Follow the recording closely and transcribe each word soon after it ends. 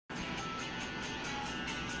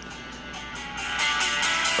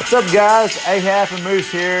What's up, guys? A-Half and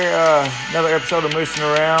Moose here. Another episode of Moosing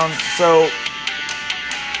Around. So,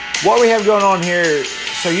 what we have going on here,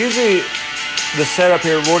 so usually the setup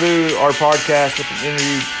here, we'll do our podcast with an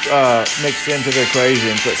interview mixed into the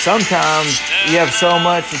equation, but sometimes you have so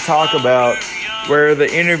much to talk about where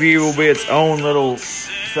the interview will be its own little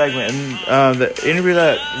segment. And the interview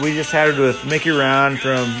that we just had with Mickey Ryan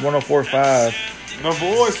from 104.5, the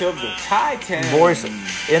voice of the Titans. voice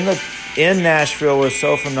in Nashville was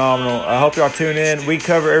so phenomenal. I hope y'all tune in. We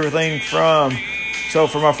cover everything from, so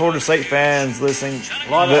for my Florida State fans listening,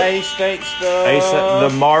 A lot of A-State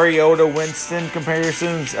stuff. the Mariota Winston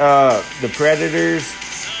comparisons, the Predators,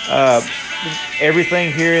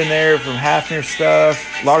 everything here and there from Hafner stuff.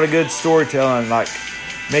 A lot of good storytelling. Like,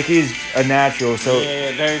 Mickey's a natural. So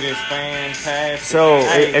yeah, dude is fantastic. So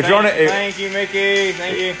if you want to, thank you, Mickey.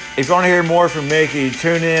 Thank you. If you want to hear more from Mickey,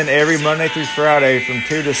 tune in every Monday through Friday from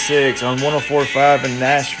 2 to 6 on 104.5 in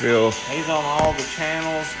Nashville. He's on all the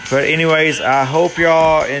channels. But anyways, I hope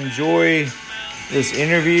y'all enjoy this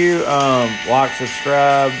interview. Like,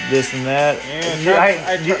 subscribe, this and that.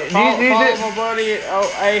 Follow my buddy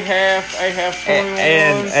A-Half 21.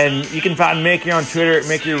 And you can find Mickey on Twitter at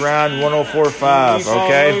Mickey Ryan 104.5.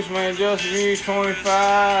 Okay. Loose Man Just Views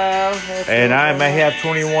 25. And I may have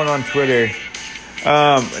 21 on Twitter.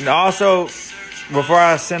 And also, before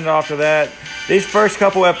I send it off to that, these first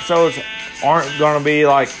couple episodes aren't going to be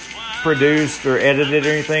like produced or edited or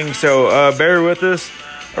anything. So bear with us.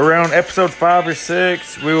 Around episode 5 or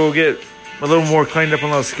 6, we will get a little more cleaned up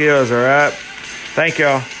on those skills, all right? Thank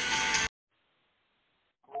y'all.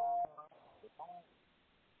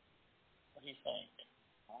 What do you think?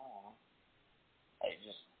 Hey,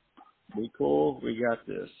 just be cool. We got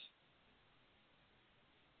this.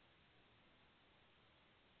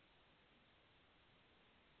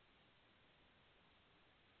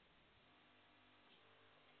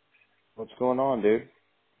 What's going on, dude?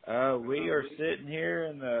 We are sitting here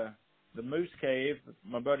in the Moose Cave with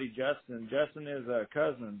my buddy Justin. Justin is a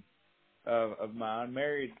cousin of mine,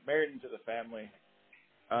 married into the family.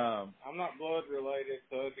 I'm not blood related,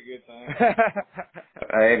 so it's a good thing.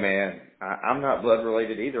 Hey, man, I'm not blood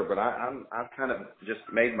related either, but I've kind of just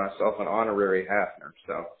made myself an honorary Hafner.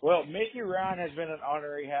 So. Well, Mickey Ryan has been an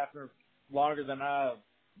honorary Hafner longer than I've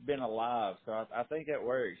been alive, so I think that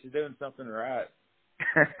works. He's doing something right.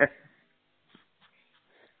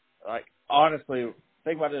 Like, honestly,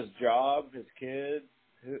 think about his job, his kids,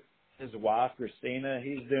 his wife, Christina.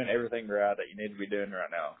 He's doing everything right that you need to be doing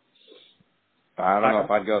right now. I don't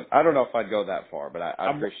know if I'd go that far, but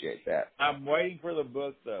I appreciate that. I'm waiting for the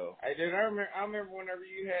book, though. Hey, dude, I remember whenever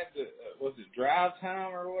you had the, was it drive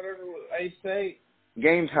time or whatever with A-State?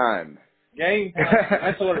 Game time. Game time.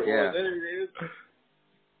 That's what it Yeah. was. There it is.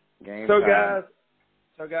 Game So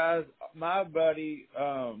time. guys, my buddy,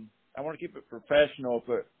 I want to keep it professional,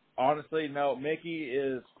 but honestly, no, Mickey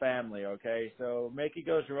is family, okay? So Mickey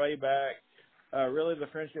goes way back. Really, the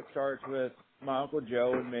friendship starts with my Uncle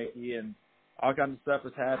Joe and Mickey, and all kinds of stuff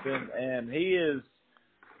has happened. And he is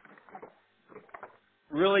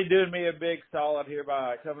really doing me a big solid here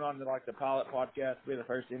by coming on to, like, the Pilot Podcast to be the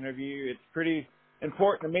first interview. It's pretty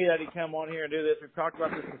important to me that he come on here and do this. We've talked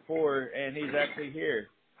about this before, and he's actually here.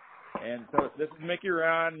 And so this is Mickey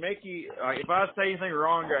Ryan. Mickey, if I say anything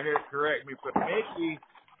wrong right here, correct me, but Mickey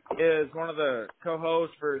is one of the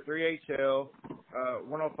co-hosts for 3HL,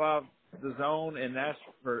 105 The Zone in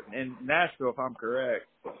Nashville, if I'm correct.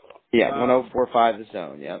 Yeah, 104.5 The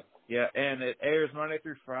Zone, yep. Yeah, and it airs Monday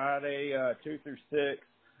through Friday, 2 through 6.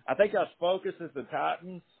 I think our focus is the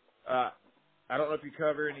Titans. I don't know if you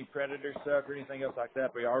cover any Predator stuff or anything else like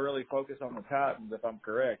that, but y'all really focus on the Titans, if I'm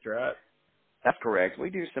correct, right? That's correct. We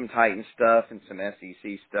do some Titan stuff and some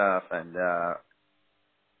SEC stuff, and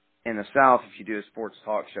in the South, if you do a sports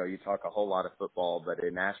talk show, you talk a whole lot of football, but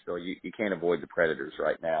in Nashville, you can't avoid the Predators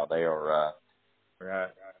right now. They are,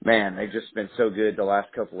 man, they've just been so good the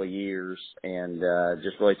last couple of years and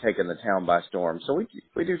just really taken the town by storm. So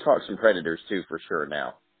we do talk some Predators, too, for sure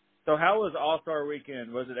now. So how was All-Star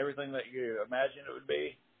Weekend? Was it everything that you imagined it would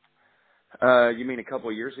be? You mean a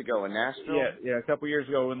couple of years ago in Nashville? Yeah, a couple of years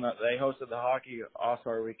ago when they hosted the Hockey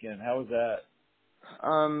All-Star Weekend. How was that?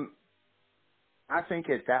 I think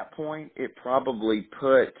at that point it probably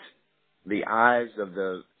put the eyes of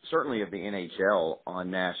certainly of the NHL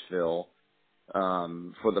on Nashville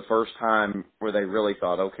for the first time, where they really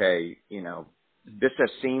thought, okay, this has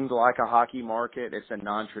seemed like a hockey market. It's a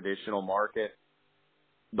non-traditional market,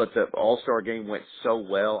 but the All-Star game went so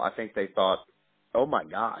well. I think they thought, oh my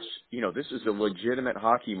gosh, this is a legitimate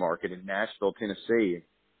hockey market in Nashville, Tennessee.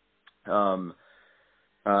 And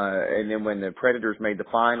then when the Predators made the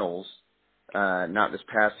finals, not this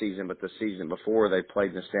past season, but the season before they played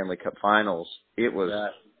in the Stanley Cup Finals. It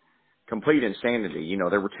was complete insanity. You know,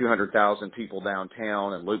 there were 200,000 people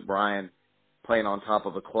downtown, and Luke Bryan playing on top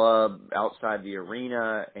of a club outside the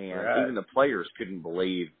arena, and even the players couldn't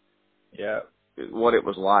believe what it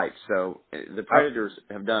was like. So the Predators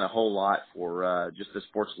have done a whole lot for just the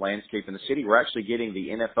sports landscape in the city. We're actually getting the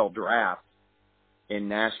NFL draft in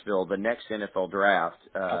Nashville, the next NFL draft.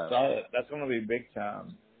 I saw it. That's going to be big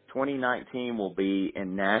time. 2019 will be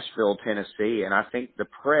in Nashville, Tennessee, and I think the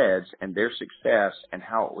Preds and their success and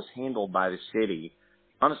how it was handled by the city,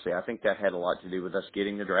 honestly, I think that had a lot to do with us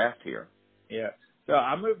getting the draft here. Yeah. So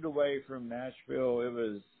I moved away from Nashville. It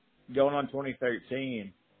was going on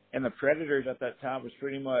 2013, and the Predators at that time was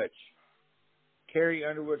pretty much Carrie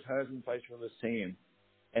Underwood's husband plays for this team.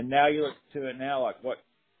 And now you look to it now, like what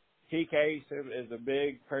TK is a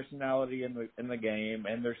big personality in the game,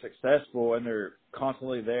 and they're successful, and they're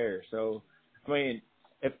constantly there. So, I mean,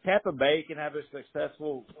 if Tampa Bay can have a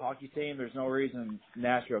successful hockey team, there's no reason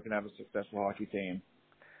Nashville can have a successful hockey team.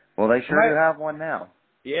 Well, they sure do have one now.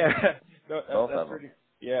 Yeah. So, both of them.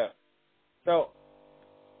 Yeah. So,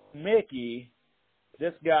 Mickey,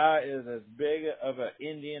 this guy is as big of an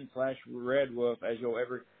Indian/Red Wolf as you'll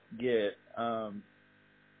ever get.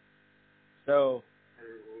 So,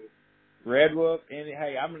 Red Wolf,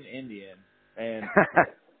 hey, I'm an Indian, and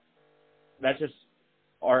that's just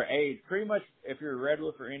our age. Pretty much, if you're a Red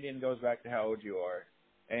Wolf or Indian, it goes back to how old you are,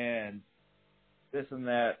 and this and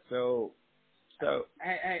that. So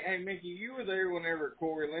hey, Mickey, you were there whenever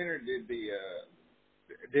Corey Leonard did the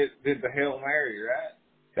Hail Mary, right?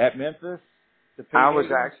 At Memphis, I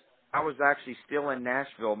was actually still in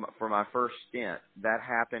Nashville for my first stint. That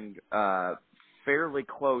happened fairly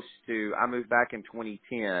close to. I moved back in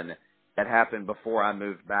 2010. That happened before I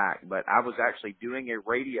moved back, but I was actually doing a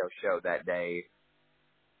radio show that day,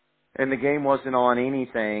 and the game wasn't on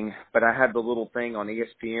anything, but I had the little thing on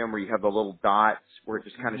ESPN where you have the little dots where it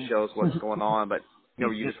just kind of shows what's going on, but you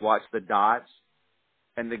know, you just watch the dots,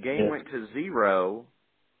 and the game went to 0,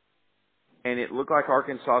 and it looked like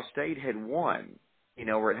Arkansas State had won, you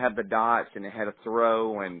know, where it had the dots and it had a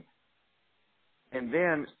throw, and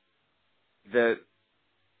then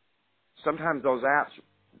sometimes those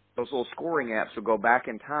little scoring apps would go back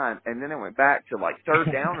in time, and then it went back to like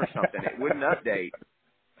third down or something. It wouldn't update.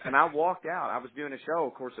 And I walked out. I was doing a show.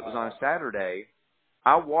 Of course, it was on a Saturday.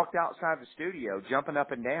 I walked outside the studio, jumping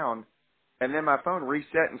up and down, and then my phone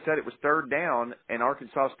reset and said it was third down, and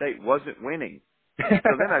Arkansas State wasn't winning.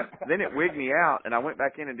 So then it wigged me out, and I went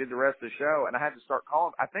back in and did the rest of the show, and I had to start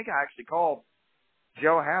calling. I think I actually called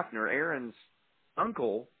Joe Hafner, Aaron's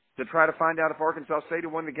uncle, to try to find out if Arkansas State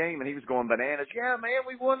had won the game, and he was going bananas. Yeah, man,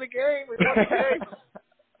 we won the game. We won the game.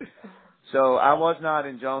 So I was not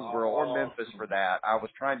in Jonesboro or Memphis for that. I was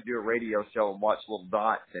trying to do a radio show and watch little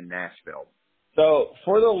dots in Nashville. So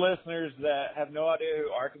for the listeners that have no idea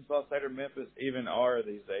who Arkansas State or Memphis even are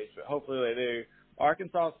these days, but hopefully they do,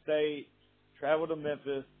 Arkansas State traveled to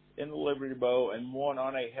Memphis in the Liberty Bowl and won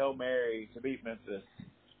on a Hail Mary to beat Memphis,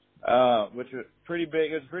 which was pretty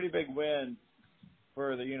big. It was a pretty big win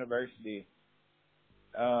for the university.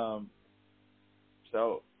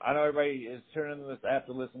 So I know everybody is turning to this app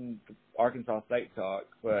to listen to Arkansas State talk,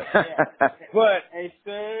 but hey,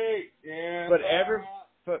 State, yeah,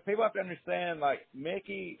 but people have to understand, like,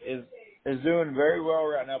 Mickey is doing very well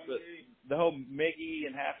right now, but the whole Mickey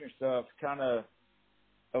and Hafner stuff kind of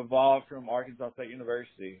evolved from Arkansas State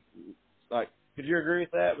University. Like, could you agree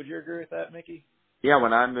with that? Would you agree with that, Mickey? Yeah,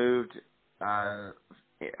 when I moved,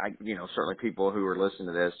 certainly people who are listening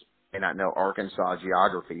to this may not know Arkansas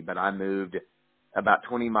geography, but I moved about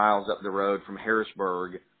 20 miles up the road from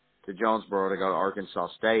Harrisburg to Jonesboro to go to Arkansas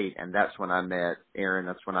State, and that's when I met Aaron.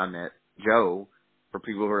 That's when I met Joe. For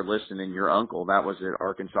people who are listening, your uncle, that was at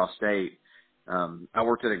Arkansas State. I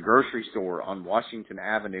worked at a grocery store on Washington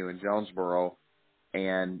Avenue in Jonesboro,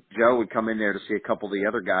 and Joe would come in there to see a couple of the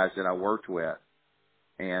other guys that I worked with,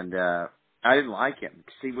 and I didn't like him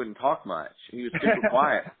because he wouldn't talk much. He was super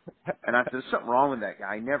quiet. And I said, there's something wrong with that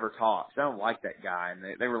guy. He never talks. I don't like that guy. And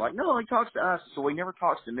they were like, no, he talks to us. So he never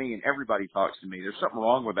talks to me, and everybody talks to me. There's something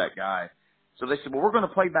wrong with that guy. So they said, well, we're going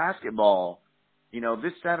to play basketball. You know,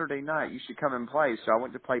 this Saturday night, you should come and play. So I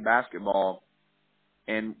went to play basketball,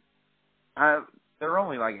 and there were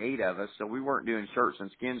only like 8 of us, so we weren't doing shirts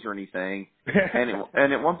and skins or anything.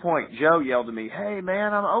 And at one point, Joe yelled at me, hey,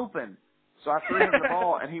 man, I'm open. So I threw him the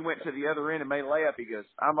ball, and he went to the other end and made a layup. He goes,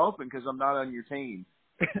 I'm open because I'm not on your team.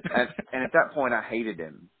 And at that point, I hated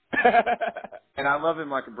him. And I love him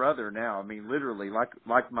like a brother now. I mean, literally,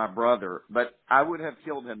 like my brother. But I would have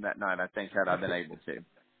killed him that night, I think, had I been able to.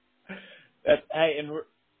 Hey, and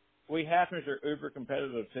we Hafners are uber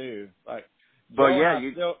competitive too. Like, But Joe yeah, and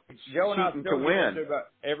I still shooting to get win. into about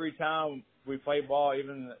every time we play ball,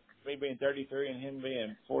 even me being 33 and him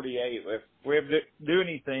being 48. If we have to do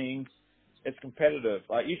anything, it's competitive.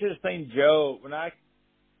 Like, you should have seen Joe when I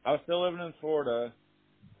was still living in Florida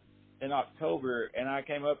in October, and I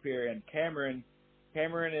came up here, and Cameron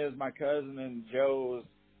is my cousin and Joe's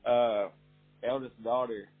eldest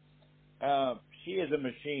daughter. She is a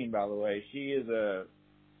machine, by the way. She is a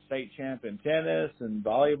state champ in tennis and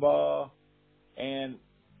volleyball, and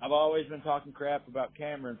I've always been talking crap about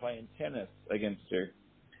Cameron playing tennis against her.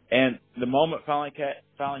 And the moment finally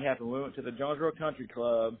happened, we went to the Jonesboro Country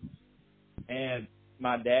Club, and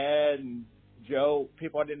my dad and Joe,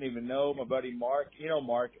 people I didn't even know, my buddy Mark,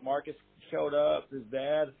 Marcus showed up, his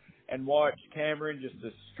dad, and watched Cameron just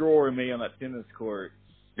destroy me on that tennis court.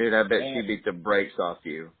 Dude, I bet she beat the brakes off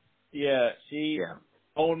you. Yeah, she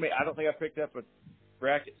owned me. I don't think I picked up a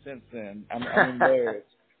racket since then. I'm embarrassed.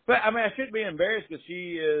 But, I mean, I shouldn't be embarrassed because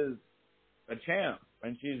she is a champ,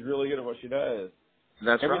 and she's really good at what she does.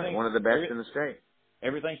 That's right, one of the best in the state.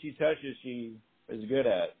 Everything she touches, she is good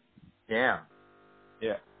at. Yeah.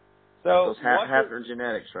 Yeah. So those Hafner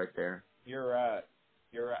genetics right there. You're right.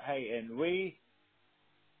 Hey, and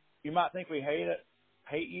you might think we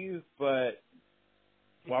hate you, but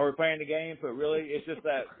while we're playing the game, but really it's just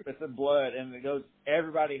that it's in blood, and it goes.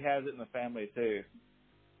 Everybody has it in the family too.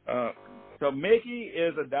 So Mickey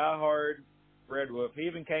is a diehard Red Wolf. He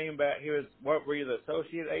even came back. He was, what were you, the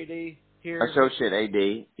associate AD here? Associate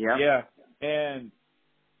AD, yeah. Yeah,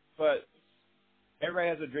 but everybody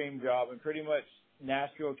has a dream job, and pretty much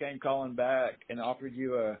Nashville came calling back and offered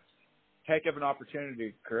you a heck of an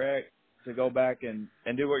opportunity, correct, to go back and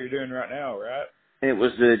do what you're doing right now, right? It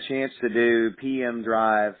was the chance to do PM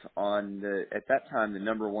Drive on at that time, the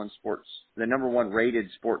number one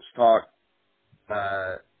rated sports talk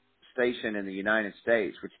station in the United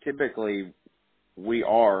States, which typically we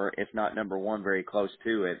are, if not number one, very close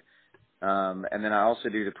to it. And then I also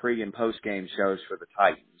do the pre and post game shows for the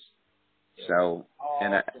Titans. So,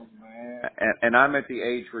 and I'm at the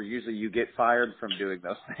age where usually you get fired from doing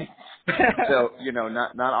those things. So,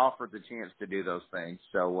 not offered the chance to do those things.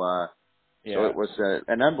 So, so it was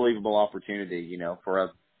an unbelievable opportunity, for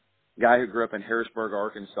a guy who grew up in Harrisburg,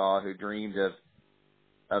 Arkansas, who dreamed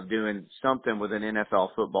of doing something with an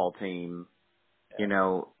NFL football team.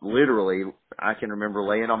 Literally, I can remember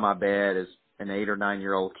laying on my bed as an 8 or 9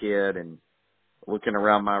 year old kid and looking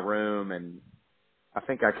around my room, and I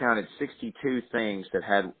think I counted 62 things that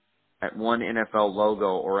had one NFL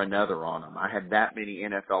logo or another on them. I had that many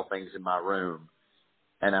NFL things in my room,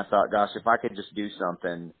 and I thought, gosh, if I could just do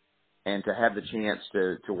something, and to have the chance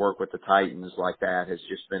to work with the Titans like that has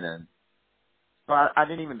just been I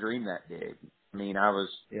didn't even dream that big. I mean, last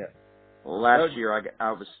year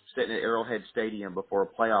I was sitting at Arrowhead Stadium before a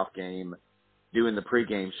playoff game doing the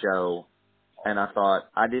pregame show, and I thought,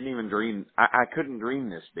 I didn't even dream, I couldn't dream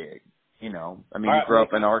this big. I mean, you grow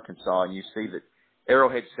up in Arkansas and you see that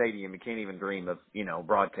Arrowhead Stadium, you can't even dream of,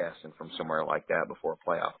 broadcasting from somewhere like that before a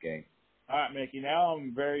playoff game. All right, Mickey, now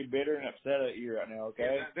I'm very bitter and upset at you right now,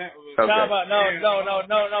 okay? Yeah, that was, okay. Time out. No. I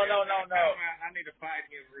need to fight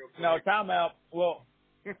him real quick. No, time out. Well,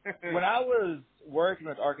 when I was working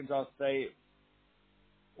with Arkansas State,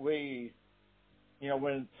 we,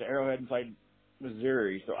 went to Arrowhead and played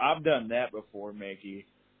Missouri. So I've done that before, Mickey.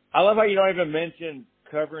 I love how you don't even mention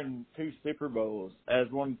covering 2 Super Bowls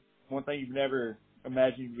as one thing you've never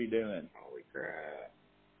imagined you'd be doing. Holy crap.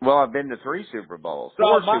 Well, I've been to 3 Super Bowls, So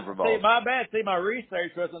 4 Super Bowls. See, my bad. See, my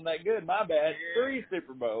research wasn't that good. My bad. 3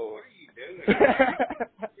 Super Bowls. What are you doing?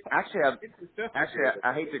 Actually,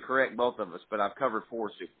 I hate to correct both of us, but I've covered 4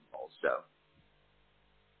 Super Bowls, so.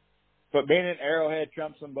 But being in Arrowhead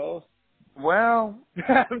trumps them both? Well,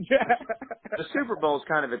 the Super Bowl is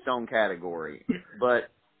kind of its own category, but,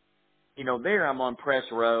 there I'm on press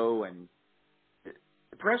row, and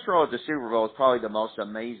the press row at the Super Bowl is probably the most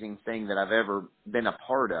amazing thing that I've ever been a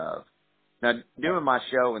part of. Now, doing my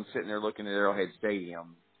show and sitting there looking at Arrowhead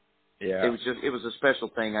Stadium, it was a special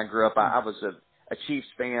thing. I grew up, I was a Chiefs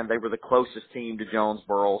fan. They were the closest team to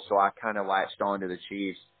Jonesboro, so I kind of latched on to the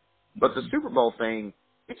Chiefs. But the Super Bowl thing,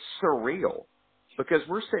 it's surreal because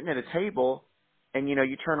we're sitting at a table and,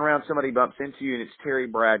 you turn around, somebody bumps into you, and it's Terry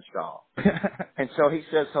Bradshaw. And so he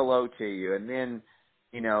says hello to you. And then,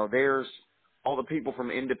 there's all the people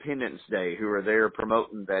from Independence Day who are there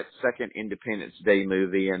promoting that second Independence Day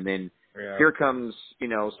movie. And then here comes,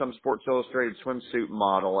 some Sports Illustrated swimsuit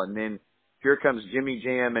model. And then here comes Jimmy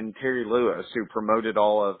Jam and Terry Lewis, who promoted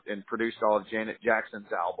and produced all of Janet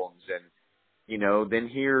Jackson's albums. And, then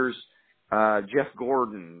here's Jeff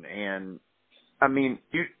Gordon. And, I mean,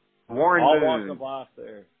 Warren all Moon. walks of life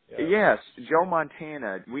there. Yeah. Yes, Joe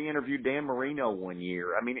Montana. We interviewed Dan Marino one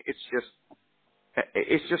year. I mean, it's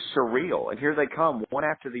just surreal. And here they come, one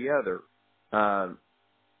after the other.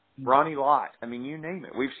 Ronnie Lott. I mean, you name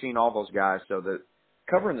it. We've seen all those guys. So the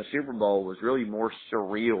covering the Super Bowl was really more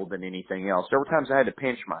surreal than anything else. There were times I had to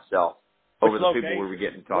pinch myself over the people we were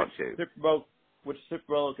getting to talk to. Which Super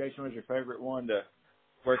Bowl location was your favorite one to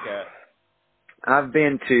work at? I've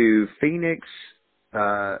been to Phoenix,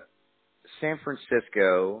 San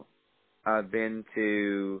Francisco. I've been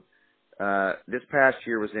to this past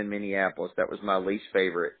year was in Minneapolis. That was my least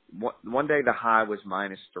favorite. One day the high was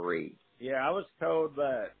 -3. Yeah, I was told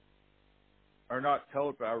that, or not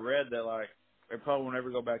told, but I read that like they probably won't ever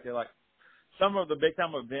go back there. Like some of the big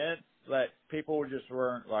time events, like people just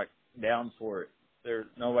weren't like down for it.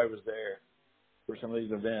 Nobody was there for some of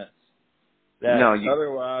these events that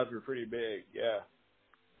otherwise were pretty big. Yeah.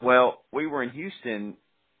 Well, we were in Houston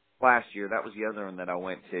last year. That was the other one that I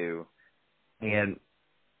went to. And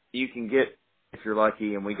you can get, if you're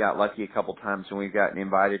lucky, and we got lucky a couple times when we've gotten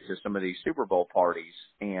invited to some of these Super Bowl parties.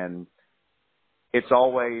 And it's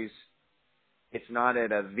not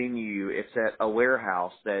at a venue, it's at a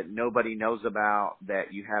warehouse that nobody knows about,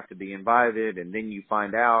 that you have to be invited, and then you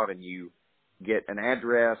find out and you get an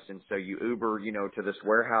address, and so you Uber, to this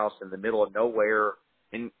warehouse in the middle of nowhere.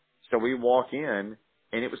 And so we walk in,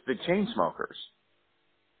 and it was the Chainsmokers.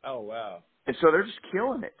 Oh, wow. And so they're just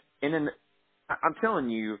killing it. And then I'm telling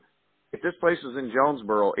you, if this place was in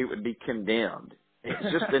Jonesboro, it would be condemned.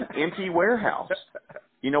 It's just an empty warehouse,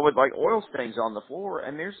 with like oil stains on the floor,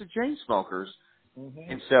 and there's the Chainsmokers.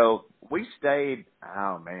 Mm-hmm. And so we stayed,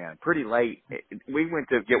 pretty late. We went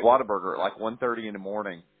to get Whataburger at like 1:30 in the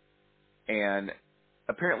morning, and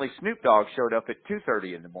apparently Snoop Dogg showed up at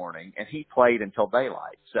 2:30 in the morning, and he played until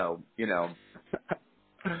daylight. So,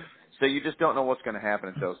 so you just don't know what's going to happen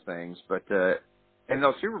at those things. But and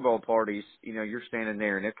those Super Bowl parties, you're standing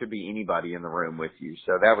there, and it could be anybody in the room with you.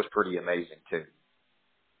 So that was pretty amazing, too.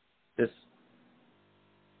 It's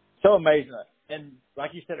so amazing. And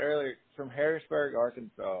like you said earlier, from Harrisburg,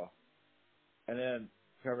 Arkansas, and then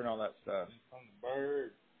covering all that stuff.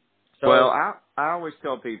 So, well, I always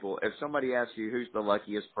tell people, if somebody asks you who's the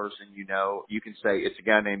luckiest person you know, you can say it's a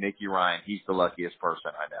guy named Mickey Ryan. He's the luckiest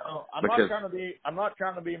person I know. I'm not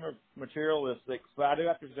trying to be materialistic, but I do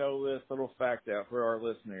have to throw this little fact out for our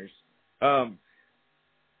listeners.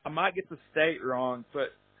 I might get the state wrong,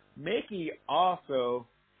 but Mickey also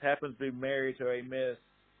happens to be married to a Miss.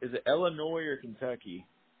 Is it Illinois or Kentucky?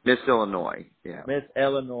 Miss Illinois, yeah. Miss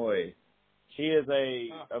Illinois. She is a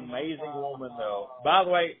amazing woman, though. By the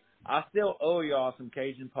way, I still owe y'all some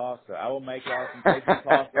Cajun pasta. I will make y'all some Cajun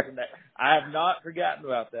pasta today. I have not forgotten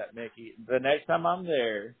about that, Mickey. The next time I'm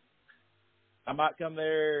there, I might come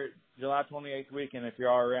there July 28th weekend. If you're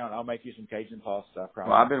all around, I'll make you some Cajun pasta, I promise.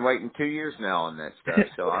 Well, I've been waiting 2 years now on that stuff,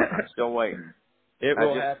 so I'm still waiting. It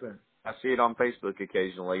will happen. I see it on Facebook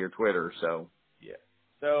occasionally or Twitter, so. Yeah.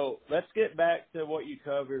 So let's get back to what you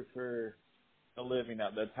covered for a living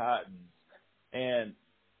now, the Titans. And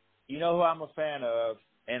you know who I'm a fan of,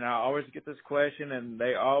 and I always get this question, and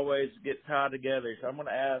they always get tied together. So I'm going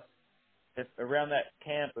to ask, if around that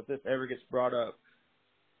camp, if this ever gets brought up,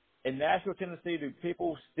 in Nashville, Tennessee, do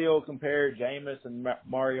people still compare Jameis and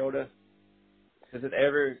Mariota? Do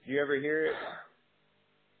you ever hear it?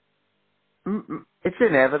 It's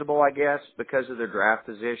inevitable, I guess, because of their draft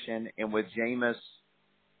position, and with Jameis,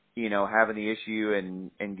 having the issue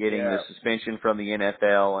and getting the suspension from the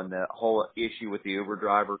NFL and the whole issue with the Uber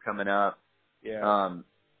driver coming up. Yeah.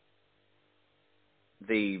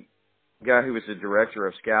 The guy who was the director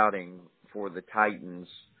of scouting for the Titans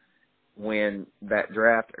when that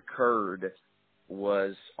draft occurred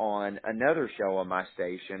was on another show on my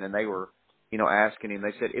station, and they were, asking him,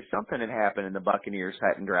 they said, if something had happened and the Buccaneers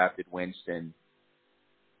hadn't drafted Winston,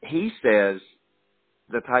 he says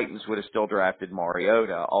the Titans would have still drafted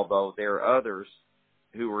Mariota, although there are others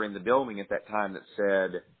who were in the building at that time that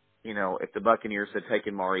said, if the Buccaneers had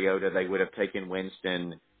taken Mariota, they would have taken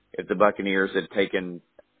Winston. If the Buccaneers had taken,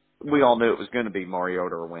 we all knew it was going to be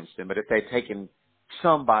Mariota or Winston, but if they'd taken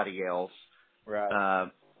somebody else, right.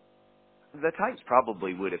 The Titans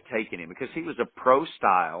probably would have taken him because he was a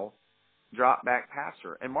pro-style drop-back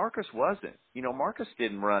passer, and Marcus wasn't. Marcus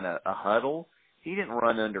didn't run a huddle. He didn't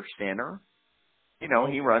run under center.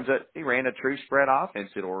 He ran a true spread offense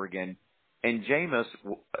at Oregon, and Jameis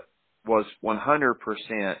was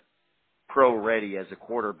 100% pro-ready as a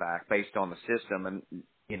quarterback based on the system. And,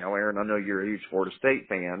 Aaron, I know you're a huge Florida State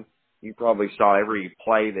fan. You probably saw every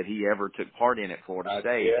play that he ever took part in at Florida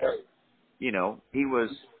State. Yeah.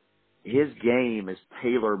 His game is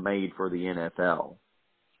tailor-made for the NFL.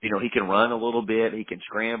 he can run a little bit, he can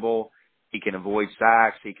scramble, he can avoid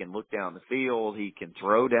sacks, he can look down the field, he can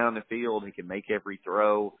throw down the field, he can make every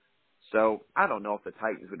throw. So I don't know if the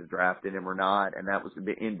Titans would have drafted him or not, and that was a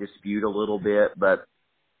bit in dispute a little bit. But,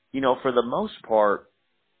 for the most part,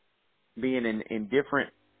 being in different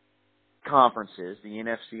conferences, the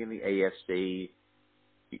NFC and the AFC,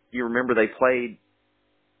 you remember they played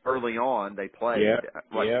early on. They played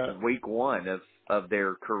week one of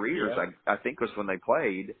their careers, I think was when they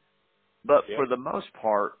played. But for the most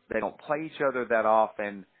part, they don't play each other that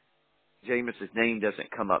often. Jameis's name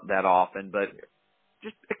doesn't come up that often, but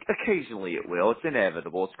just occasionally it will. It's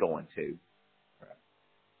inevitable. It's going to.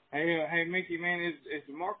 Hey, Mickey, man, is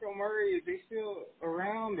DeMarco Murray, is he still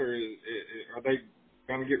around, or are they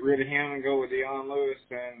going to get rid of him and go with Dion Lewis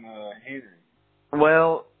and Henry?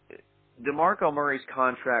 Well, DeMarco Murray's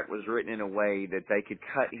contract was written in a way that they could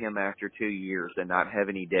cut him after 2 years and not have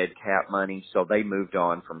any dead cap money, so they moved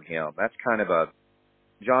on from him. That's kind of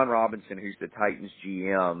John Robinson, who's the Titans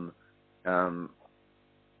GM,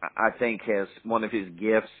 I think has one of his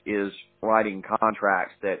gifts is writing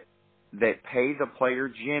contracts that pay the player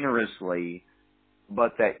generously,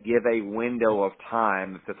 but that give a window of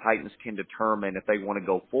time that the Titans can determine if they want to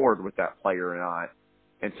go forward with that player or not.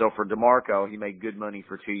 And so for DeMarco, he made good money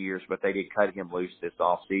for 2 years, but they did cut him loose this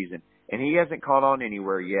off season, and he hasn't caught on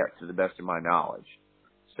anywhere yet, to the best of my knowledge.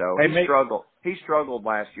 So he struggled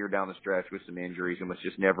last year down the stretch with some injuries and was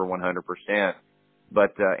just never 100%.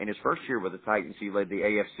 But in his first year with the Titans, he led the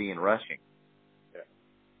AFC in rushing. Yeah.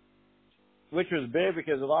 Which was big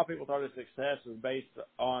because a lot of people thought his success was based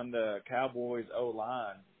on the Cowboys'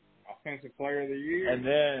 O-line. Offensive Player of the Year. And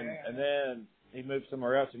then he moved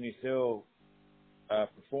somewhere else, and he still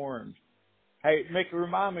performed. Hey, Mick,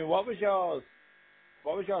 remind me, what was y'all's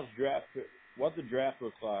draft? What the draft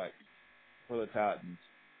looks like for the Titans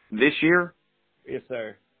this year? Yes,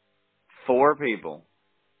 sir. 4 people.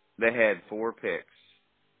 They had 4 picks.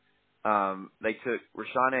 They took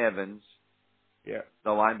Rashaan Evans, the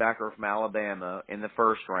linebacker from Alabama, in the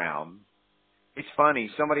first round. It's funny.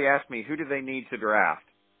 Somebody asked me, who do they need to draft?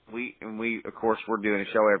 We of course, we're doing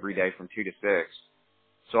a show every day from 2 to 6.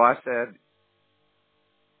 So I said,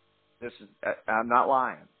 I'm not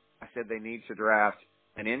lying. I said they need to draft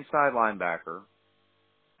an inside linebacker,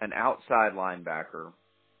 an outside linebacker,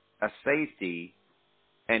 a safety,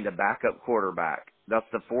 and a backup quarterback. That's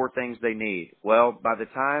the 4 things they need. Well, by the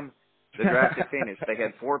time the draft had finished, they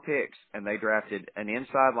had 4 picks, and they drafted an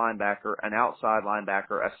inside linebacker, an outside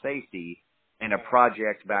linebacker, a safety, and a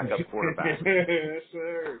project backup quarterback. Yes,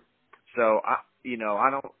 sir. So I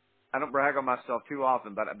don't brag on myself too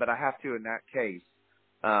often, but I have to in that case.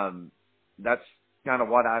 That's kind of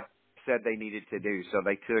what I said they needed to do. So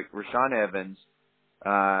they took Rashaan Evans.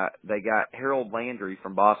 They got Harold Landry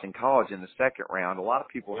from Boston College in the second round. A lot of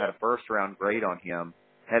people had a first-round grade on him.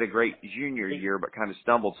 Had a great junior year, but kind of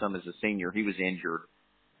stumbled some as a senior. He was injured.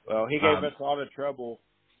 Well, he gave us a lot of trouble.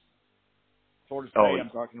 Florida State, I'm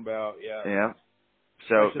talking about, Yeah.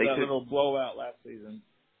 So they took that little blowout last season.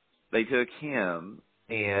 They took him,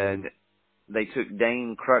 and they took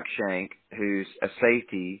Dane Cruikshank, who's a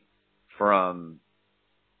safety from,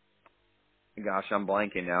 gosh, I'm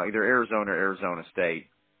blanking now, either Arizona or Arizona State.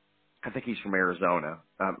 I think he's from Arizona.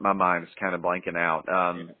 My mind is kind of blanking out.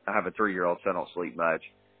 I have a 3-year-old, so I don't sleep much.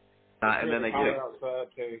 And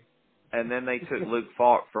then they took Luke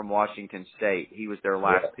Falk from Washington State. He was their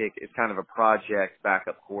last pick. It's kind of a project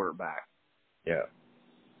backup quarterback. Yeah.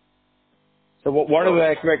 So what are the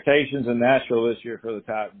expectations in Nashville this year for the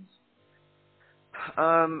Titans?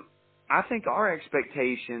 I think our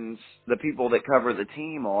expectations, the people that cover the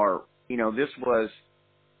team are, this was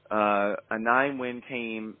a 9-win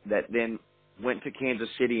team that then went to Kansas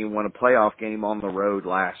City and won a playoff game on the road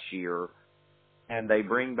last year. And they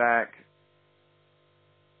bring back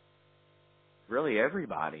really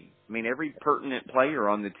everybody. I mean, every pertinent player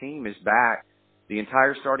on the team is back. The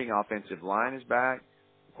entire starting offensive line is back.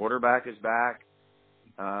 The quarterback is back.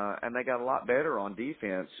 And they got a lot better on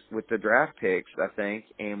defense with the draft picks, I think,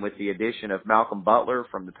 and with the addition of Malcolm Butler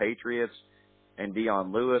from the Patriots and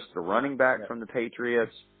Dion Lewis, the running back from the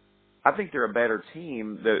Patriots. I think they're a better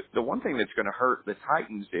team. The one thing that's going to hurt the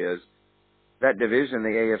Titans is that division,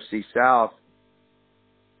 the AFC South.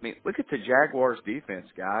 I mean, look at the Jaguars' defense,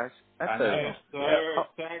 guys. That's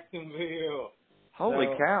Jacksonville. Holy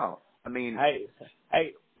cow. I mean,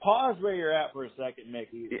 hey, pause where you're at for a second,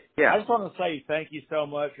 Mickey. Yeah. I just want to say thank you so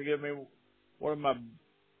much for giving me one of my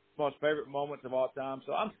most favorite moments of all time.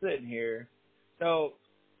 So I'm sitting here. So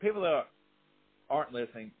people that aren't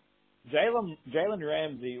listening, Jalen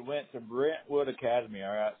Ramsey went to Brentwood Academy,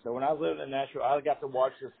 all right? So when I was living in Nashville, I got to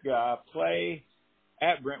watch this guy play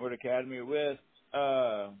at Brentwood Academy with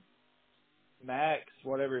Max,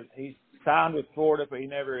 whatever. He signed with Florida, but he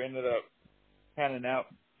never ended up panning out.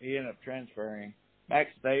 He ended up transferring. Max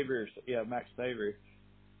Staver.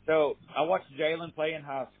 So I watched Jalen play in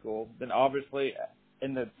high school. Then obviously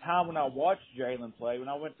in the time when I watched Jalen play, when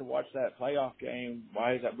I went to watch that playoff game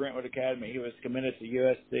while he was at Brentwood Academy, he was committed to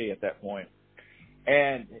USC at that point.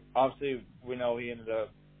 And obviously we know he ended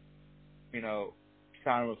up,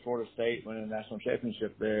 signing with Florida State, winning the national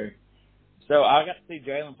championship there. So I got to see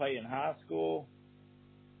Jalen play in high school,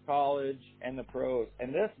 college, and the pros.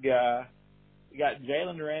 And this guy, you got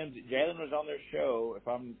Jalen Ramsey. Jalen was on their show, if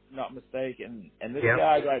I'm not mistaken. And this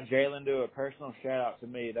guy got Jalen do a personal shout-out to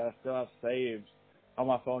me that I still have saved on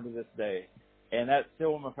my phone to this day. And that's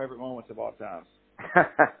still one of my favorite moments of all time.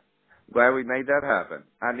 Glad we made that happen.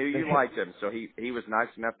 I knew you liked him, so he was nice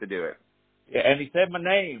enough to do it. Yeah, and he said my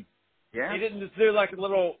name. Yeah. He didn't just do like a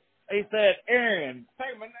little, he said, Aaron.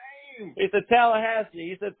 Say my name. He said Tallahassee.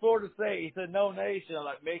 He said Florida State. He said No Nation. I'm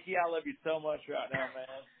like, Mickey, I love you so much right now, man.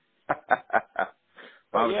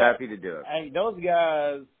 I was happy to do it. Hey, those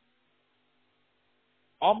guys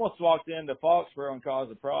almost walked into Foxborough and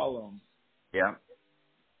caused a problem. Yeah.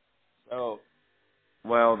 So.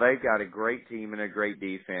 Well, they got a great team and a great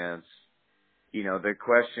defense. The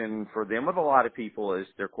question for them with a lot of people is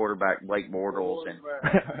their quarterback Blake Bortles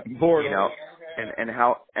and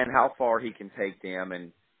how far he can take them.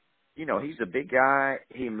 And he's a big guy.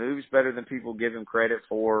 He moves better than people give him credit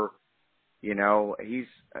for. He's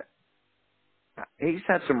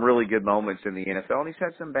had some really good moments in the NFL, and he's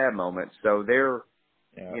had some bad moments. So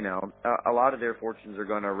a lot of their fortunes are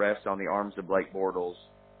going to rest on the arms of Blake Bortles.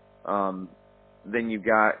 Then you've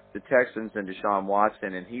got the Texans and Deshaun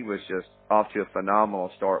Watson, and he was just off to a phenomenal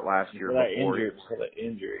start last year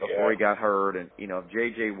before he got hurt. And, if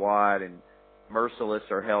J.J. Watt and Merciless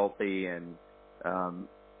are healthy and the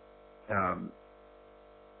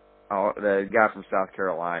guy from South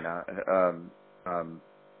Carolina.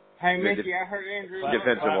 Hey, Mickey, I heard Andrew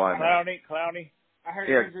defensive line. Clowney. I heard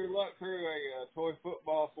Andrew Luck threw a toy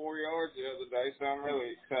football 4 yards the other day, so I'm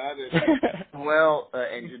really excited. Well,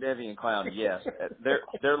 and Jadeveon Clowney, yes,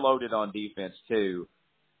 they're loaded on defense too,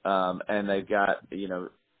 and they've got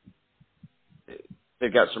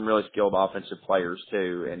some really skilled offensive players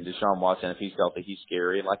too. And Deshaun Watson, if he's healthy, he's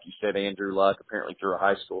scary. And like you said, Andrew Luck apparently threw a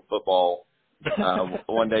high school football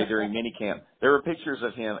one day during minicamp. There were pictures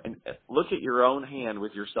of him, and look at your own hand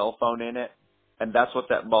with your cell phone in it. And that's what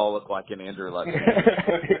that ball looked like in Andrew Luck's hand.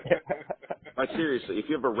 Like, seriously, if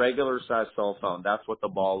you have a regular-sized cell phone, that's what the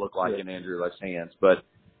ball looked like in Andrew Luck's hands. But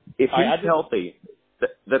if he's healthy,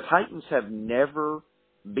 the Titans have never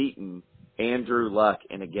beaten Andrew Luck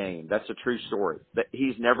in a game. That's a true story.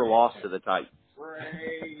 He's never lost to the Titans.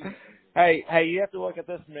 Hey, you have to look at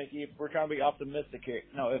this, Mickey, if we're trying to be optimistic here.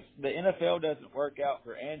 No, if the NFL doesn't work out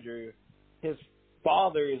for Andrew, his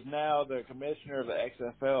father is now the commissioner of the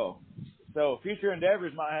XFL. So future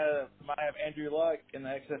endeavors might have Andrew Luck in the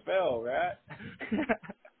XFL, right?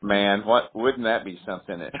 Man, wouldn't that be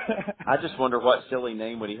something? I just wonder what silly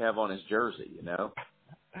name would he have on his jersey,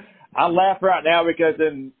 I laugh right now because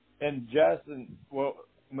in Justin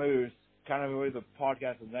Moose, kind of who the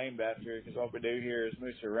podcast is named after, because what we do here is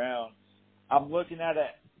moose around. I'm looking at an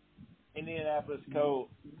Indianapolis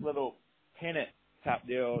Colts little pennant type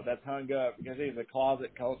deal that's hung up because he's a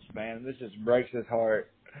closet Colts fan, and this just breaks his heart.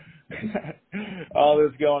 All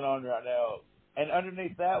this going on right now. And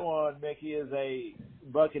underneath that one, Mickey, is a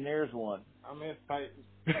Buccaneers one. I miss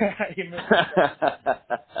Peyton.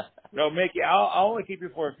 No, Mickey, I'll only keep you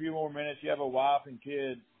for a few more minutes. You have a wife and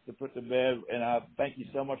kids to put to bed, and I thank you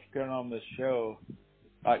so much for coming on this show.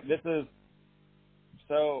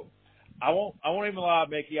 So I won't even lie,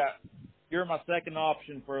 Mickey. You're my second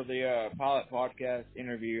option for the pilot podcast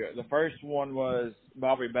interview. The first one was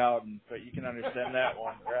Bobby Bowden, but you can understand that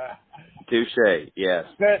one, right? Touche, yes.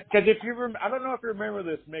 Because I don't know if you remember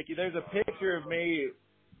this, Mickey. There's a picture of me.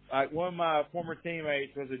 Like, one of my former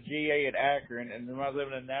teammates was a GA at Akron, and when I was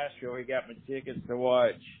living in Nashville, he got me tickets to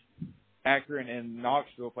watch Akron and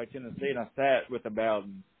Knoxville play Tennessee, and I sat with the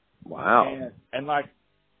Bowden. Wow. And like,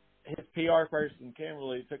 his PR person,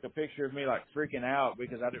 Kimberly, took a picture of me, like, freaking out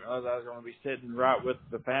because I didn't realize I was going to be sitting right with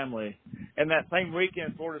the family. And that same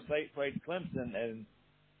weekend, Florida State played Clemson, and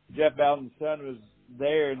Jeff Bowden's son was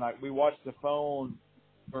there, and, like, we watched the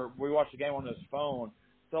game on his phone.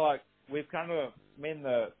 So, like, we've kind of, me and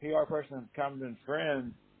the PR person have kind of been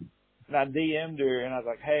friends, and I DM'd her, and I was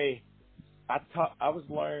like, hey, I was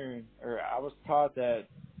taught that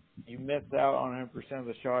you miss out on 100% of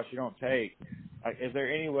the shots you don't take. Like, is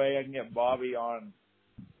there any way I can get Bobby on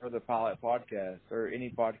for the pilot podcast or any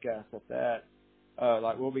podcast like that?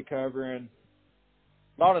 Like we'll be covering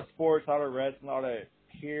a lot of sports, a lot of wrestling, a lot of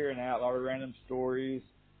here and out, a lot of random stories.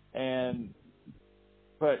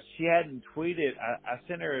 But she hadn't tweeted. I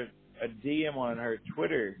sent her a DM on her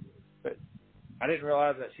Twitter, but I didn't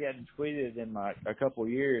realize that she hadn't tweeted in like a couple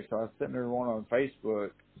years. So I sent her one on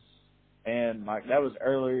Facebook, and like that was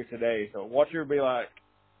earlier today. So watch her be like,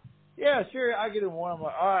 "Yeah, sure, I get in one." I'm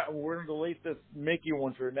like, "All right, well, we're gonna delete this Mickey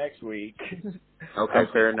one for next week." Okay,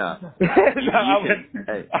 fair enough. No, I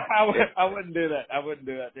wouldn't do that. I wouldn't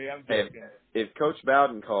do that, dude. I'm joking. If Coach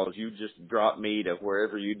Bowden calls, you just drop me to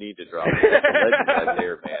wherever you need to drop me. That's a legend right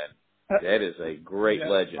there, man. That is a great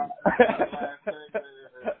legend.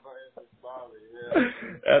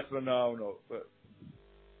 That's phenomenal. But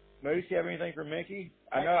Moose, you have anything for Mickey?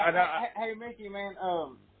 I know. Hey, Mickey, man.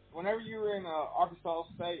 Whenever you were in Arkansas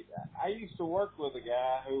State, I used to work with a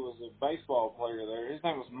guy who was a baseball player there. His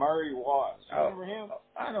name was Murray Watts. You remember him?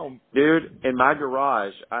 I know. Dude, in my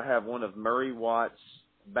garage, I have one of Murray Watts'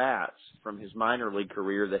 bats from his minor league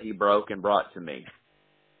career that he broke and brought to me.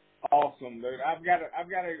 Awesome, dude. I've got a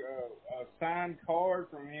signed card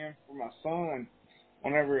from him for my son.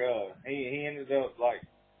 Whenever he ended up like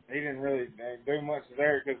he didn't really do much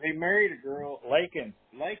there because he married a girl. Lakin,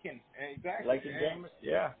 exactly. Lakin James,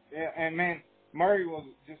 yeah. Yeah, and man, Murray was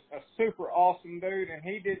just a super awesome dude, and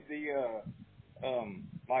he did the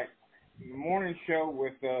like the morning show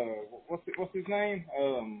with what's his name?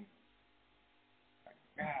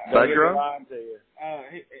 Budrow?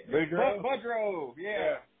 Budrow,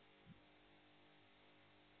 yeah.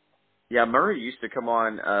 Yeah, Murray used to come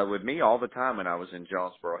on with me all the time when I was in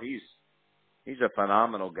Jonesboro. He's a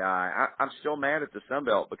phenomenal guy. I'm still mad at the Sun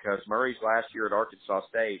Belt because Murray's last year at Arkansas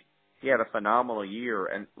State, he had a phenomenal year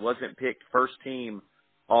and wasn't picked first team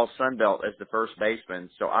All Sun Belt as the first baseman.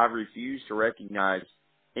 So I refuse to recognize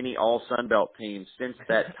any All Sun Belt team since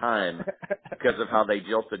that time because of how they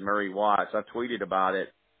jilted Murray Watts. I tweeted about it.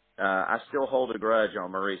 I still hold a grudge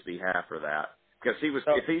on Murray's behalf for that because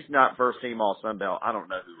if he's not first team All Sun Belt, I don't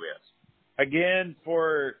know who is. Again,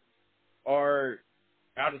 for our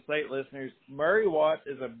out-of-state listeners, Murray Watts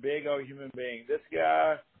is a big old human being. This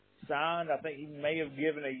guy signed, I think he may have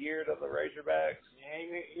given a year to the Razorbacks.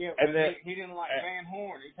 Yeah, and then, he didn't like Van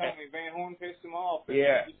Horn. He told me Van Horn pissed him off.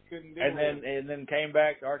 Yeah, he just couldn't do and then came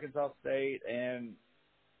back to Arkansas State and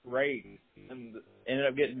raced and ended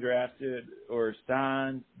up getting drafted or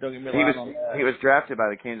signed. Don't get me wrong on that. He was drafted by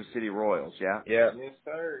the Kansas City Royals, yeah? Yeah. Yes,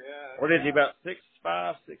 sir, yeah. What is he, about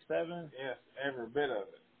 6'5", 6'7"? Yes, every bit of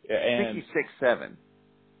it. Yeah, and I think he's 6'7".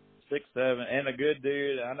 6'7", and a good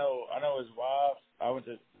dude. I know his wife. I went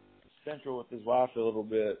to Central with his wife a little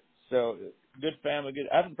bit. So, good family, good.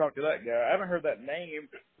 I haven't talked to that guy. I haven't heard that name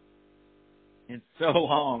in so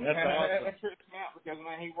long. That's awesome. That trips me out because,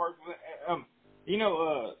 man, he worked with,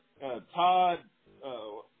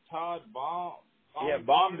 Todd Baum. Yeah,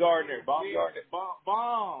 Baumgartner.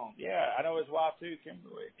 Baum. Yeah, I know his wife too,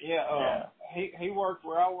 Kimberly. Yeah, he worked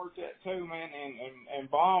where I worked at too, man, and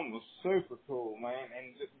Baum was super cool, man,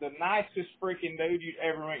 and the nicest freaking dude you'd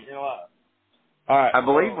ever meet in your life. All right. I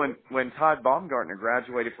believe when Todd Baumgartner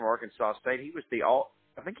graduated from Arkansas State, he was the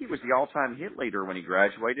all-time hit leader when he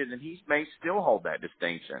graduated, and he may still hold that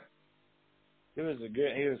distinction. He was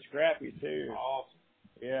scrappy too. Awesome.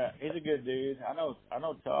 Yeah, he's a good dude. I know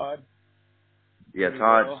Todd. Yeah,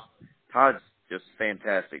 Todd's just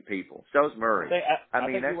fantastic people. So's Murray. I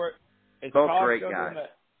mean, that's both great guys.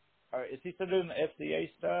 Is he still doing the FCA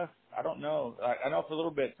stuff? I don't know. I know for a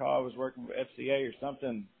little bit Todd was working with FCA or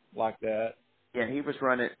something like that. Yeah, he was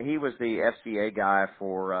the FCA guy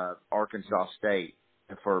for Arkansas State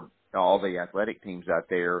for all the athletic teams out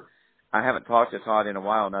there. I haven't talked to Todd in a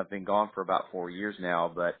while, and I've been gone for about 4 years now,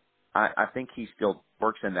 but I think he still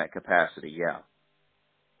works in that capacity, yeah.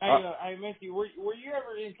 Hey, Mickey, were you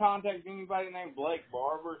ever in contact with anybody named Blake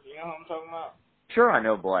Barber? You know what I'm talking about? Sure, I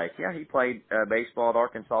know Blake. Yeah, he played baseball at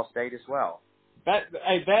Arkansas State as well. That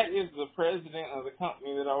is the president of the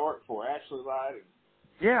company that I work for, Ashley Lighting.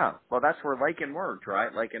 Yeah, well, that's where Lakin worked,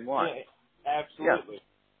 right? Lakin Watts. Yeah, absolutely.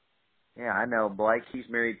 Yeah, I know Blake. He's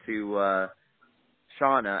married to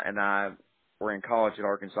Shauna, and I were in college at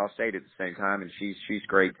Arkansas State at the same time, and she's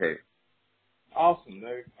great too. Awesome,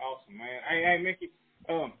 dude. Awesome, man. Hey, Mickey.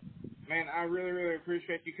 Man, I really, really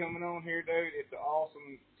appreciate you coming on here, dude. It's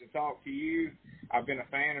awesome to talk to you. I've been a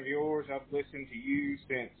fan of yours. I've listened to you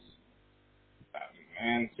since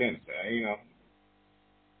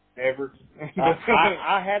ever.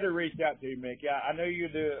 I had to reach out to you, Mickey. I know you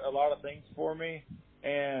do a lot of things for me,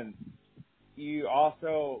 and you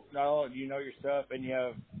also, not only do you know your stuff and you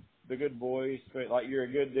have the good voice, but like you're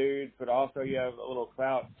a good dude, but also you have a little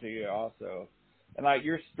clout to you also. And like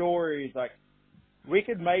your stories, like we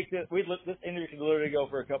could make this. This interview could literally go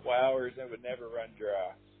for a couple hours and it would never run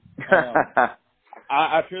dry.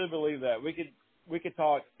 I truly believe that we could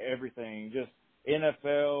talk everything, just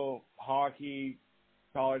NFL, hockey,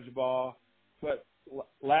 college ball. But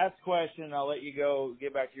last question, I'll let you go.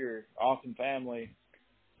 Get back to your awesome family.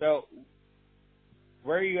 So,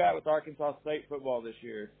 where are you at with Arkansas State football this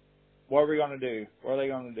year? What are we going to do? What are they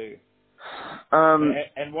going to do?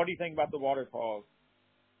 And what do you think about the waterfalls?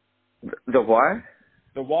 The what?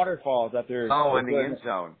 The waterfalls out there. Oh, in the end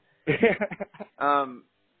zone.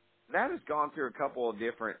 That has gone through a couple of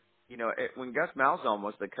different, when Gus Malzahn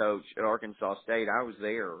was the coach at Arkansas State, I was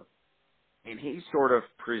there, and he sort of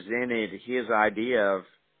presented his idea of,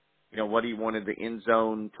 what he wanted the end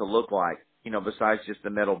zone to look like, besides just the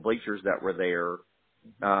metal bleachers that were there.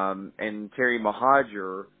 And Terry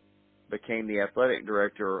Mohajir became the athletic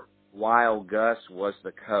director while Gus was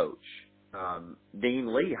the coach.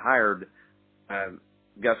 Dean Lee hired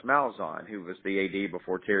Gus Malzahn, who was the AD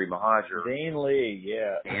before Terry Mohajir. Dean Lee,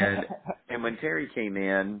 yeah. and when Terry came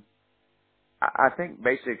in, I think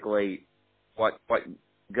basically what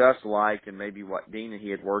Gus liked and maybe what Dean and he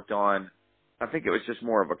had worked on, I think it was just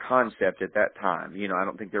more of a concept at that time. I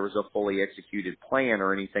don't think there was a fully executed plan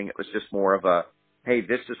or anything. It was just more of a, hey,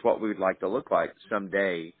 this is what we would like to look like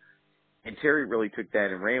someday. And Terry really took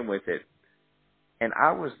that and ran with it. And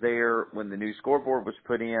I was there when the new scoreboard was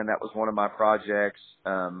put in. That was one of my projects.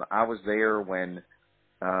 I was there when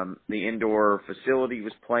the indoor facility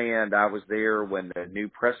was planned. I was there when the new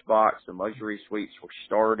press box and luxury suites were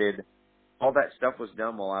started. All that stuff was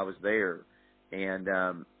done while I was there. And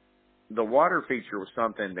the water feature was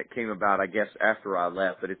something that came about, I guess, after I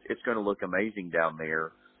left. But it's going to look amazing down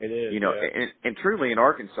there. It is. Yeah. And truly in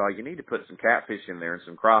Arkansas, you need to put some catfish in there and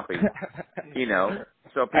some crappie,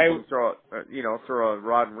 so people throw a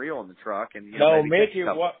rod and reel in the truck and, Mickey,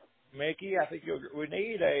 Mickey, I think we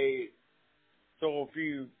need a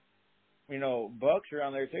few, bucks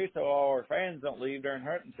around there too, so all our fans don't leave during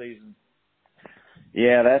hunting season.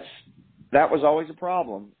 Yeah, that was always a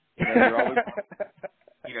problem. You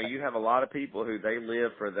have a lot of people who they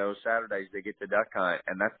live for those Saturdays they get to duck hunt,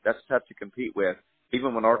 and that's tough to compete with.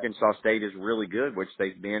 Even when Arkansas State is really good, which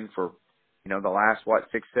they've been for, the last,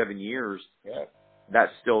 6-7 years, yeah.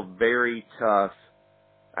 That's still very tough.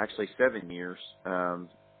 Actually, 7 years.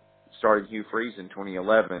 Started Hugh Freeze in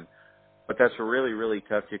 2011. But that's really, really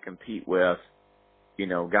tough to compete with.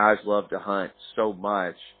 Guys love to hunt so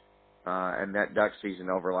much, and that duck season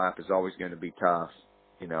overlap is always going to be tough,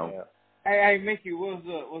 Yeah. Hey, Mickey, was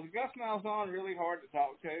Gus Malzahn really hard to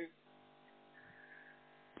talk to?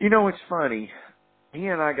 It's funny. He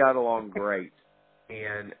and I got along great,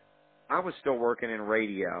 and I was still working in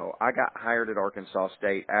radio. I got hired at Arkansas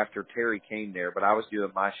State after Terry came there, but I was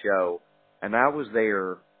doing my show, and I was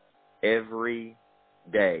there every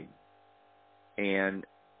day. And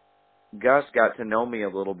Gus got to know me a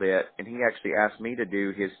little bit, and he actually asked me to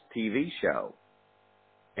do his TV show.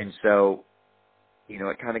 And so,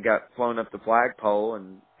 it kind of got flown up the flagpole,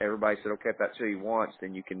 and everybody said, okay, if that's who he wants,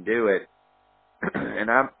 then you can do it. And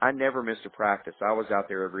I never missed a practice. I was out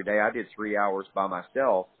there every day. I did 3 hours by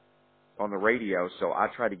myself on the radio, so I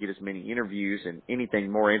tried to get as many interviews and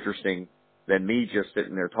anything more interesting than me just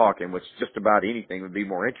sitting there talking, which just about anything would be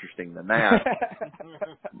more interesting than that.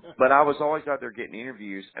 But I was always out there getting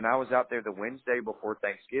interviews, and I was out there the Wednesday before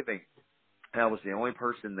Thanksgiving, and I was the only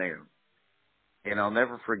person there. And I'll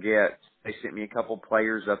never forget, they sent me a couple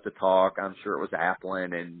players up to talk. I'm sure it was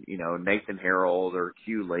Applin and, Nathan Harold or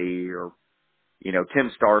Q Lee or,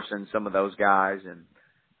 Tim Starson, some of those guys. And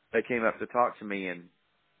they came up to talk to me, and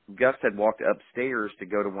Gus had walked upstairs to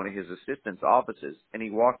go to one of his assistants' offices, and he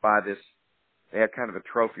walked by this. They had kind of a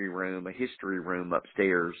trophy room, a history room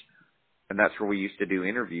upstairs, and that's where we used to do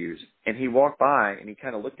interviews. And he walked by, and he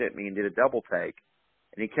kind of looked at me and did a double take,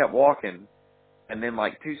 and he kept walking. And then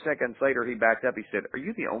 2 seconds later, he backed up. He said, "Are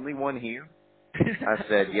you the only one here?" I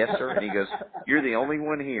said, "Yes, sir." And he goes, "You're the only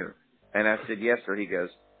one here." And I said, "Yes, sir." He goes,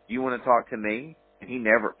 "You want to talk to me?" And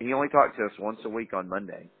he only talked to us once a week on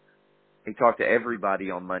Monday. He talked to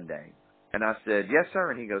everybody on Monday. And I said, "Yes,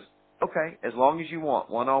 sir." And he goes, "Okay, as long as you want,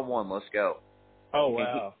 one-on-one, let's go." Oh,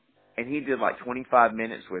 wow. And he did 25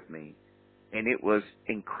 minutes with me. And it was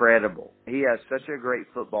incredible. He has such a great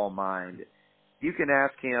football mind. You can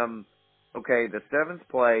ask him, okay, the seventh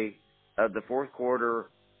play of the fourth quarter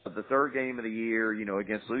of the third game of the year,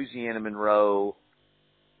 against Louisiana Monroe,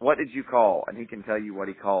 what did you call? And he can tell you what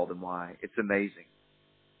he called and why. It's amazing.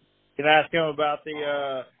 Can I ask him about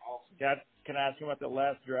can I ask him about the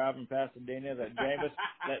last drive in Pasadena that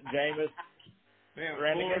Jameis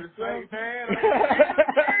ran against them. Man,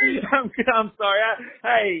 I'm sorry.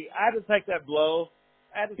 I had to take that blow.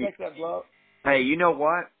 Hey, you know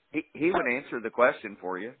what? He would answer the question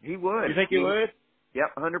for you. He would. You think he would?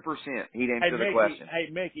 Yep, 100%. He'd answer the question. Hey,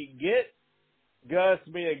 Mickey, get Gus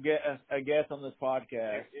to be a guest on this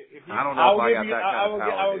podcast. I don't know if I got that kind of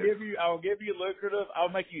power. I will give you lucrative. I'll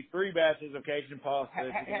make you 3 batches of Cajun pasta.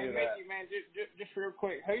 Hey, Mickey, man, just real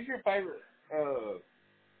quick, who's your favorite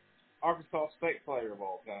Arkansas State player of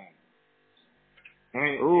all time? I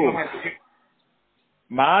mean, you don't have to.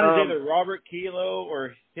 Mine is either Robert Kilo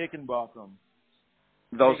or Hickenbotham.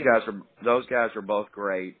 Those guys are both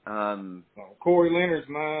great. Corey Leonard's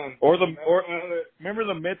mine. Or remember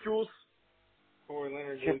the Mitchells? Corey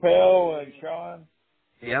Leonard, Chappelle and Sean.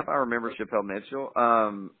 Yep, I remember Chappelle Mitchell.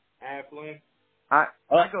 Applin. I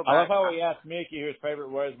go back. I love how we asked Mickey who his favorite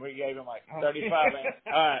was, and we gave him like 35 minutes.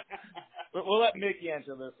 All right, but we'll let Mickey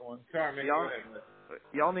answer this one. Sorry, Mickey.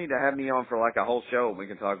 Y'all need to have me on for like a whole show. We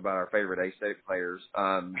can talk about our favorite A-State players.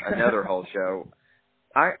 Another whole show.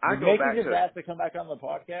 I go Mickey back just to. asked to come back on the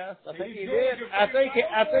podcast. I think he did. I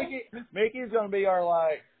think Mickey's going to be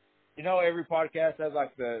our every podcast has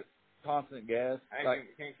like the constant guest. Hey,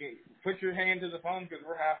 like, can put your hand to the phone because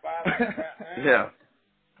we're high-fiving right Yeah.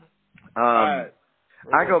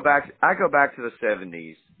 I go back to the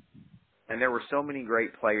 70s, and there were so many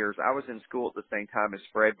great players. I was in school at the same time as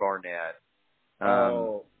Fred Barnett.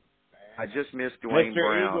 I just missed Dwayne Mr.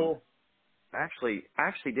 Brown. Eagle. Actually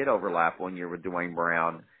did overlap one year with Dwayne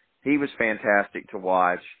Brown. He was fantastic to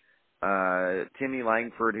watch. Timmy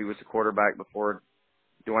Langford, who was the quarterback before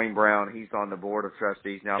Dwayne Brown, he's on the board of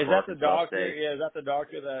trustees now. Is for that the Arkansas doctor? State. Yeah, is that the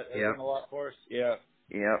doctor that is in a lot for us? Yeah.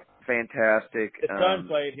 Yep, fantastic. His son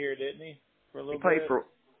played here, didn't he? For a little he played bit? for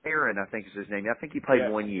Aaron, I think is his name. I think he played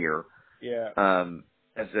 1 year. Yeah.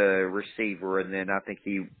 As a receiver, and then I think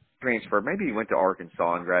he transferred. Maybe he went to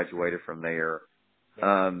Arkansas and graduated from there.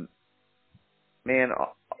 Man,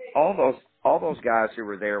 all those guys who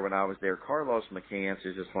were there when I was there. Carlos McCants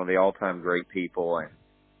is just one of the all-time great people, and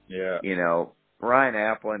Ryan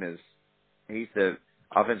Applin he's the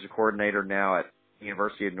offensive coordinator now at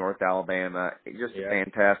University of North Alabama. Just a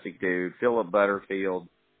fantastic dude. Philip Butterfield,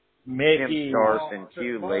 Mickey, Tim Starson,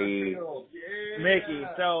 Q Lee. Mickey.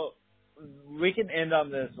 So we can end on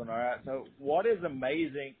this one, all right? So what is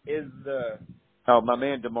amazing is my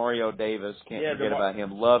man DeMario Davis. Can't forget about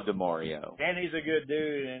him. Love DeMario. And he's a good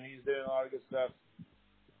dude, and he's doing a lot of good stuff.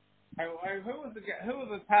 Hey, who was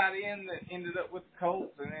the tight end that ended up with the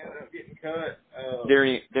Colts and ended up getting cut?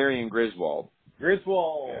 Darian Griswold.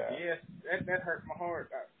 Griswold, yes, that hurt my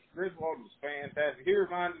heart. Griswold was fantastic. He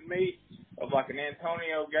reminded me of like an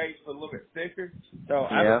Antonio Gates, but a little bit thicker. So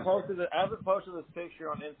I haven't posted this picture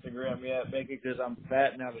on Instagram yet, Mickey, because I'm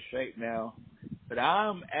fat and out of shape now. But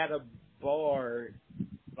I'm at a bar,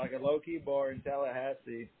 like a low-key bar in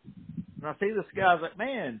Tallahassee, and I see this guy. I was like,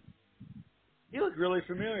 man, you look really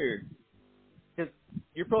familiar. Because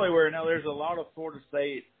you're probably wearing now. There's a lot of Florida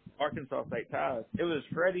State, Arkansas State ties. It was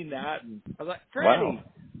Freddie Knighton. I was like, Freddie. Wow.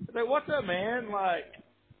 I was like, what's up, man? Like,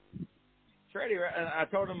 Freddie. And I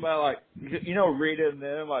told him about, like, Rita and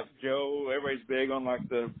them, like Joe. Everybody's big on, like,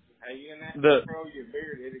 the. Hey, you and that throw your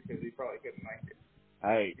beard in it because he probably couldn't make it.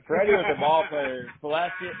 Hey, Freddie was a ball player.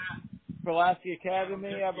 Pulaski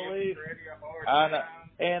Academy, I believe.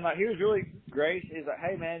 And like he was really gracious. He's like,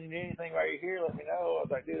 "Hey man, you need anything while you're here? Let me know." I was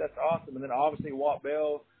like, "Dude, that's awesome." And then obviously Walt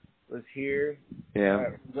Bell was here. Yeah.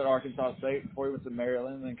 He was at Arkansas State before he went to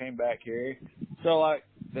Maryland, and then came back here. So like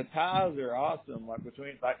the ties are awesome. Like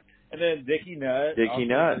between and then Dickie Nutt.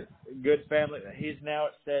 Good family. He's now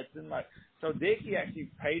at Stetson. So Dickie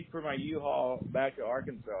actually paid for my U-Haul back to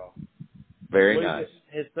Arkansas. Very Lucas, nice.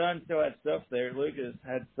 His son still had stuff there. Lucas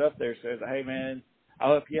had stuff there, so he's like, "Hey man,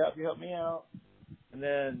 I'll help you out if you help me out." And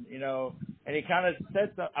then and he kind of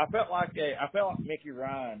said something. I felt like Mickey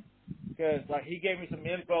Ryan because like he gave me some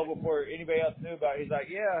info before anybody else knew about it. He's like,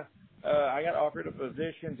 "Yeah, I got offered a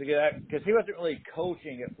position to get that," because he wasn't really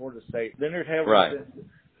coaching at Florida State. Then there's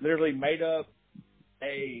literally made up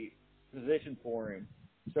a position for him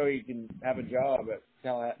so he can have a job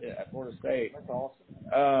at Florida State. That's awesome.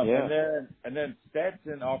 And then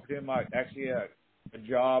Stetson offered him like actually a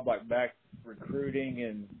job like back recruiting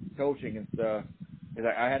and coaching and stuff. He's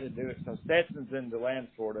like, I had to do it. So Stetson's in DeLand,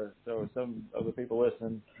 Florida. So some of the people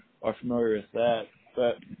listening are familiar with that.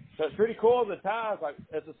 But so it's pretty cool. The ties, like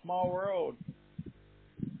it's a small world.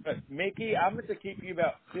 But Mickey, I'm going to keep you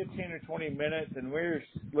about 15 or 20 minutes, and we're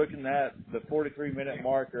looking at the 43-minute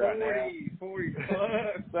mark right now. 40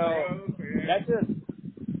 plus. So that's just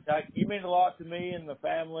like you mean a lot to me and the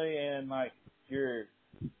family, and like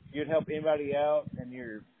you'd help anybody out, and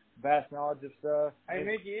you're vast knowledge of stuff. Hey,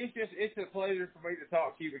 Mickey, it's a pleasure for me to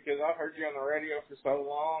talk to you because I've heard you on the radio for so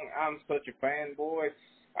long. I'm such a fanboy.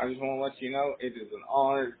 I just want to let you know it is an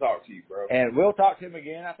honor to talk to you, bro. And we'll talk to him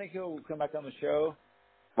again. I think he'll come back on the show.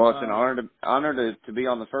 Well, it's an honor to be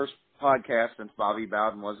on the first podcast since Bobby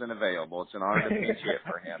Bowden wasn't available. It's an honor to pinch hit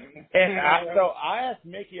for him. And I asked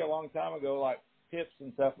Mickey a long time ago, like, tips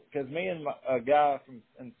and stuff, because me and a guy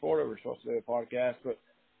in Florida were supposed to do a podcast, but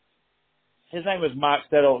his name was Mike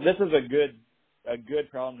Steddle. This is a good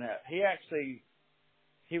problem to have.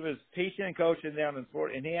 He was teaching and coaching down in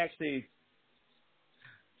Florida, and I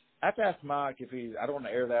have to ask Mike if I don't want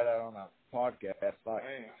to air that out on a podcast. Like,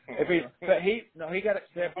 he got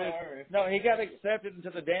accepted. No, he got accepted into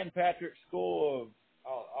the Dan Patrick School of,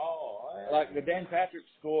 like the Dan Patrick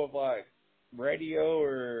School of like radio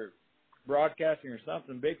or broadcasting or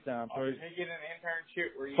something big time. So did he get an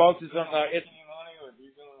internship where you focuses on like it's any money or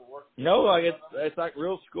you gonna work? No, like it's like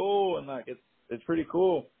real school and like it's pretty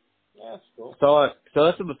cool. Yeah, that's cool. So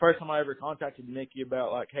this is the first time I ever contacted Mickey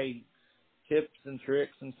about like, hey, tips and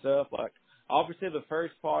tricks and stuff. Like, obviously the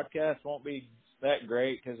first podcast won't be that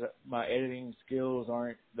great because my editing skills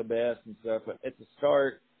aren't the best and stuff, but it's a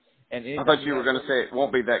start. And I thought you were going to say it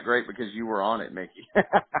won't be that great because you were on it, Mickey.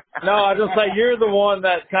 No, I just say you're the one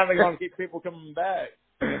that's kind of going to keep people coming back.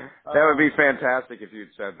 That would be fantastic if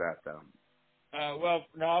you'd said that, though. Well,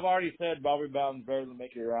 no, I've already said Bobby Bowden's better than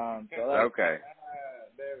Mickey Ryan. So Okay.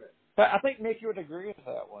 Damn it. But I think Mickey would agree with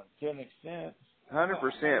that one to an extent.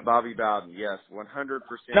 100% Bobby Bowden, yes. 100%,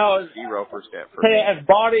 No, 0% for hey, me. as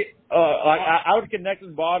Bobby, like I would connect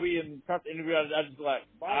with Bobby and start the interview. I just like,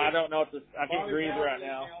 I don't know what this. I can't breathe right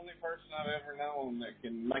now. He's the only person I've ever known that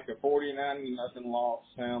can make a 49-0 loss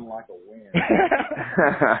sound like a win.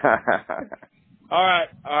 All right.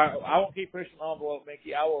 I won't keep pushing the envelope,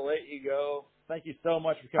 Mickey. I will let you go. Thank you so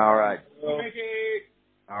much for coming. All right. Mickey.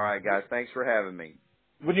 All right, guys. Thanks for having me.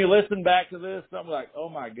 When you listen back to this, I'm like, oh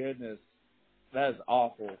my goodness, that is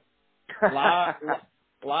awful.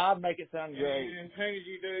 Live make it sound great. And as soon as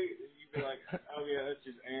you do, you'd be like, oh yeah, that's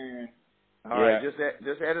just Aaron. All right,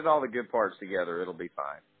 just edit all the good parts together. It'll be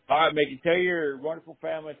fine. All right, Mickey, tell your wonderful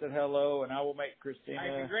family I said hello, and I will make Christina.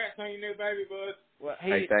 Hey, congrats on your new baby, bud. Well,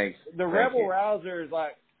 Hey, thanks. The Rebel Rouser is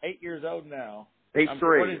like 8 years old now. He's What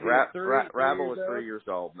 3. is he, Rabble is years 3 years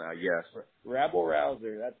old now, yes. Rebel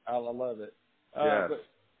Rouser. I love it. Yes.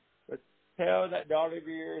 But tell that daughter of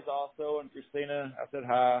yours also, and Christina, I said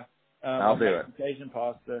hi. I'll do it. Cajun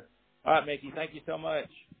pasta. All right, Mickey, thank you so much.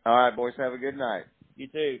 All right, boys, have a good night. You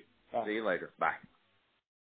too. Bye. See you later. Bye.